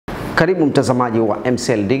Karibu mtazamaji wa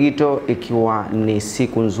MCL Digital, ikiwa ni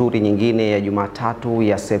siku nzuri nyingine ya Jumatatu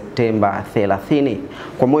ya Septemba 30.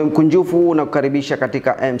 Kwa moyo mkunjufu na kukaribisha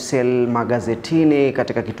katika MCL Magazetini,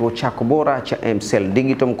 katika kituo chako bora cha MCL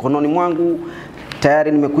Digital. Mkononi mwangu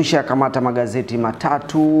tayari nimekwisha kamata magazeti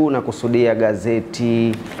matatu, na kusudia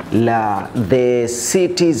gazeti la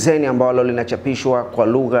Thecitizen ambalo linachapishwa kwa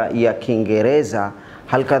lugha ya Kiingereza.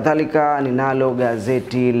 Halikadhalika ninalo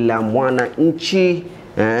gazeti la Mwananchi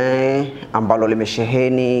ambalo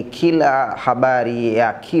limesheheni kila habari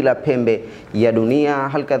ya kila pembe ya dunia.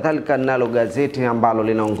 Halikadhalika nalo gazeti ambalo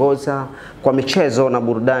linaongoza kwa michezo na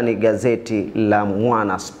burudani, gazeti la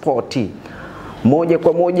Mwanaspoti. Moja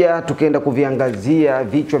kwa moja tukienda kuviangazia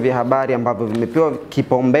vichwa vya habari ambavyo vimepewa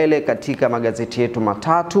kipaumbele katika magazeti yetu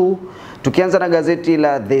matatu. Tukianza na gazeti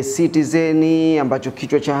la Thecitizen ambacho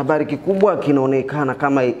kichwa cha habari kikubwa kinaonekana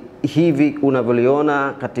kama hivi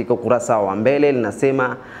unavyoliona katika ukurasa wa mbele,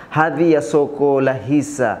 linasema hadhi ya soko la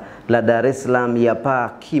hisa la Dar es Salaam yapaa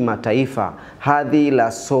kimataifa. Hadhi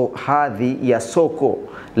ya soko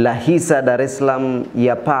la hisa Dar es Salaam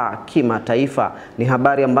yapaa kimataifa ni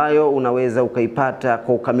habari ambayo unaweza ukaipata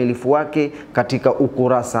kwa ukamilifu wake katika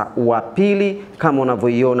ukurasa wa pili kama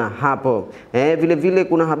unavyoiona hapo. Vile vile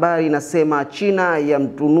kuna habari inasema China ya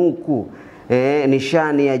mtunuku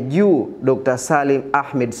nishani ya juu Dr. Salim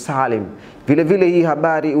Ahmed Salim. Vile vile hii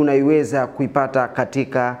habari unaiweza kuipata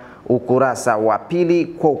katika ukurasa wa pili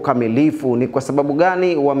kwa ukamilifu. Ni kwa sababu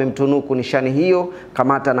gani wamemtunuku nishani hiyo?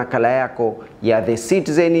 Kamata nakala yako ya The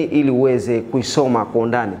Citizen ili uweze kuisoma kwa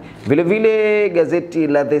undani. Vile vile gazeti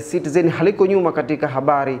la The Citizen haliko nyuma katika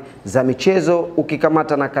habari za michezo.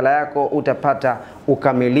 Ukikamata nakala yako utapata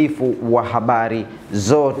ukamilifu wa habari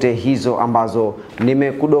zote hizo ambazo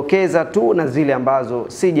nimekudokeza tu na zile ambazo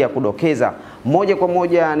sija kudokeza. Moja kwa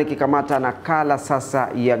moja nikikamata nakala sasa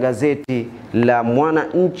ya gazeti la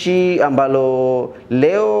Mwananchi ambalo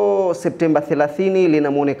leo Septemba 30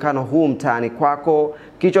 lina muonekano huu mtaani kwako.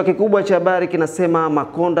 Kichwa kikubwa cha habari kinasema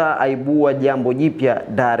Makonda aibua jambo jipya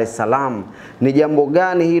Dar es Salaam. Ni jambo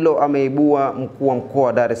gani hilo ameibua mkuu wa mkoa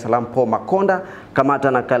wa Dar es Salaam Paul Makonda?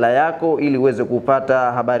 Kamata nakala yako ili uweze kupata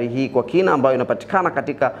habari hii kwa kina ambayo inapatikana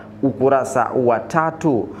katika ukurasa wa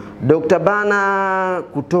 3. Dr. Bana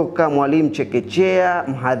kutoka mwalimu chekechea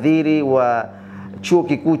mhadhiri wa chuo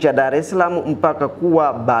kikuu cha Dar es Salaam mpaka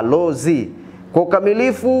kuwa balozi. Kwa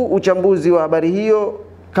ukamilifu uchambuzi wa habari hiyo,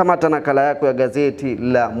 kamata nakala yako ya gazeti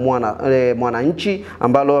la Mwananchi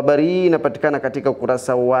ambalo habari hii inapatikana katika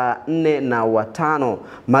ukurasa wa 4 na wa 5.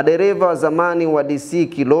 Madereva wa zamani wa DC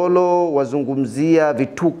Kilolo wazungumzia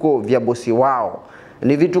vituko vya bosi wao.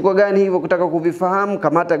 Ni vituko gani hivyo? Kutaka kuvifahamu,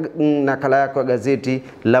 kamata nakala yako ya gazeti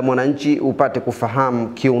la Mwananchi upate kufahamu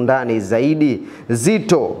kiundani zaidi.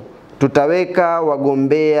 Zito tutaweka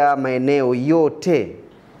wagombea maeneo yote.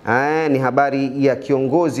 Ni habari ya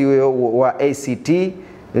kiongozi wa ACT,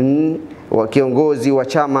 kiongozi wa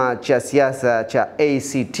chama cha siasa cha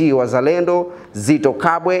ACT Wazalendo Zito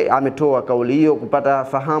Kabwe ametoa kauli hiyo. Kupata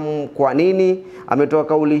fahamu kwa nini ametoa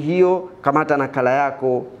kauli hiyo, kamata nakala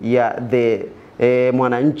yako ya The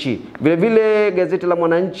Mwananchi. Vile vile gazeti la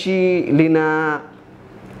Mwananchi lina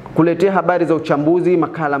kuletea habari za uchambuzi,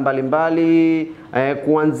 makala mbalimbali.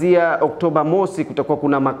 Kuanzia Oktoba mosi kutakuwa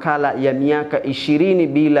kuna makala ya miaka 20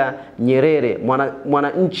 bila Nyerere.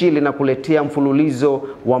 Mwananchi linakuletea mfululizo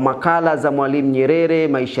wa makala za Mwalimu Nyerere,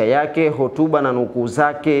 maisha yake, hotuba na nukuu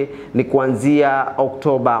zake, ni kuanzia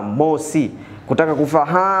Oktoba mosi. Kutaka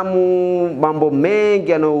kufahamu mambo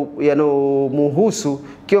mengi yanayomhusu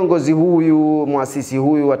kiongozi huyu, muasisi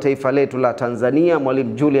huyu wa taifa letu la Tanzania,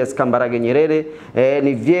 Mwalimu Julius Kambarage Nyerere,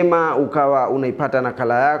 ni vyema ukawa unaipata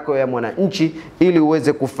nakala yako ya Mwananchi ili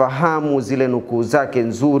uweze kufahamu zile nukuu zake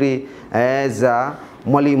nzuri za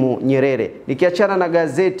Mwalimu Nyerere. Nikiachana na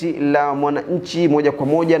gazeti la Mwananchi, moja kwa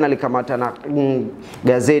moja na likamata na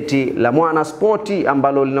gazeti la Mwanaspoti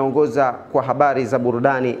ambalo linaongoza kwa habari za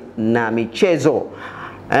burudani na michezo.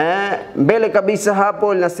 Mbele kabisa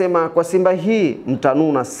hapo linasema kwa Simba hii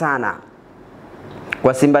mtanuna sana.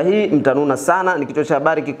 Kwa Simba hii mtanuna sana ni kichwa cha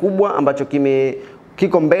habari kikubwa ambacho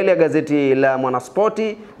kiko mbele ya gazeti la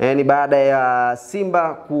Mwanaspoti. Ni baada ya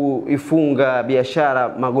Simba kuifunga Biashara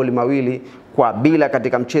magoli 2-0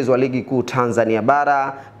 katika mchezo wa ligi kuu Tanzania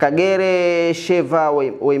bara. Kagere Sheva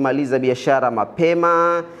waimaliza Biashara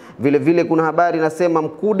mapema. Vile vile kuna habari nasema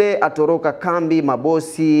Mkude atoroka kambi,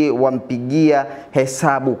 mabosi wampigia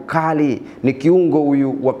hesabu kali. Ni kiungo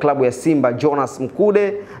huyu wa klabu ya Simba Jonas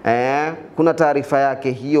Mkude. Kuna taarifa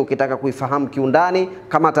yake hiyo, ukitaka kuifahamu kiundani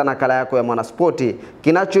kamata nakala yako ya Mwanaspoti.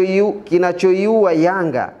 Kinachoiua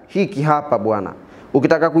Yanga hiki hapa bwana.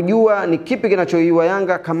 Ukitaka kujua ni kipi kinachoiua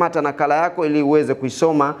Yanga, kamata nakala yako ili uweze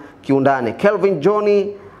kuisoma kiundani. Kelvin John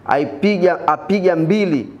apiga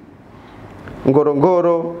 2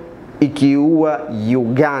 Ngorongoro ikiua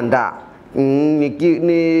Uganda.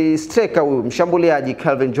 Ni striker huyu, mshambuliaji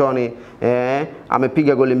Kelvin John,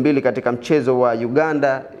 amepiga goli 2 katika mchezo wa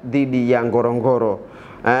Uganda dhidi ya Ngorongoro.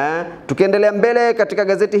 Tukiendelea mbele katika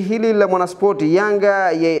gazeti hili la Mwanaspoti,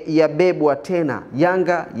 Yanga yabebwa tena.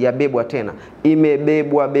 Yanga yabebwa tena.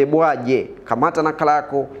 Imebebwaje? Kamata nakala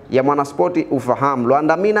yako ya Mwanaspoti ufahamu.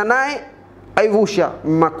 Lwandamina naye aivusha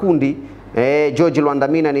makundi. George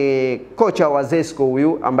Lwandamina ni kocha wa Zesco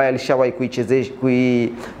huyu ambaye alishawahi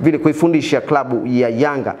kuifundisha klabu ya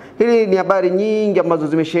Yanga. Hili ni habari nyingi ambazo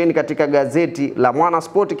zimesheheni katika gazeti la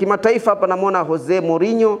Mwanaspoti. Kimataifa hapa namuona Jose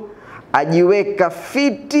Mourinho ajiweka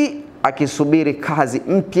fiti akisubiri kazi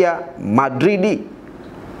mpya Madridi.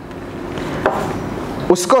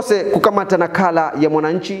 Usikose kukamata nakala ya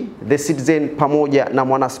Mwananchi, Thecitizen pamoja na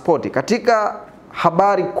Mwanaspoti katika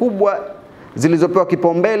habari kubwa zilizopewa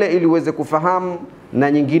kipaumbele ili uweze kufahamu,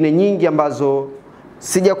 na nyingine nyingi ambazo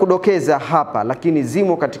sijakudokeza hapa lakini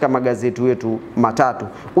zimo katika magazeti yetu matatu.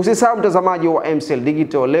 Usisahau mtazamaji wa MCL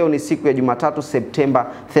Digital, leo ni siku ya Jumatatu Septemba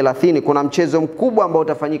 30. Kuna mchezo mkubwa ambao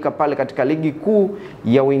utafanyika pale katika ligi kuu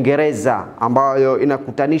ya Uingereza ambayo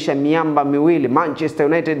inakutanisha miamba miwili, Manchester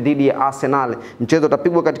United dhidi ya Arsenal. Mchezo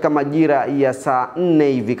utapigwa katika majira ya saa 4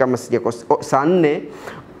 hivi kama sijakosea, saa 4.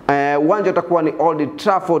 Uwanja utakuwa ni Old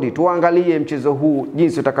Trafford. Tuangalie mchezo huu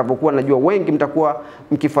jinsi utakavyokuwa. Najua wengi mtakuwa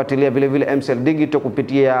mkifuatilia vile vile MCL Digital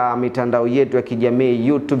kupitia mitandao yetu ya kijamii,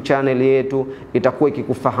 YouTube channel yetu itakuwa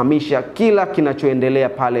ikikufahamisha kila kinachoendelea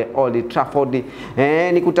pale Old Trafford.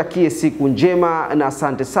 Nikutakie siku njema na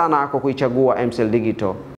asante sana kwa kuichagua MCL Digital.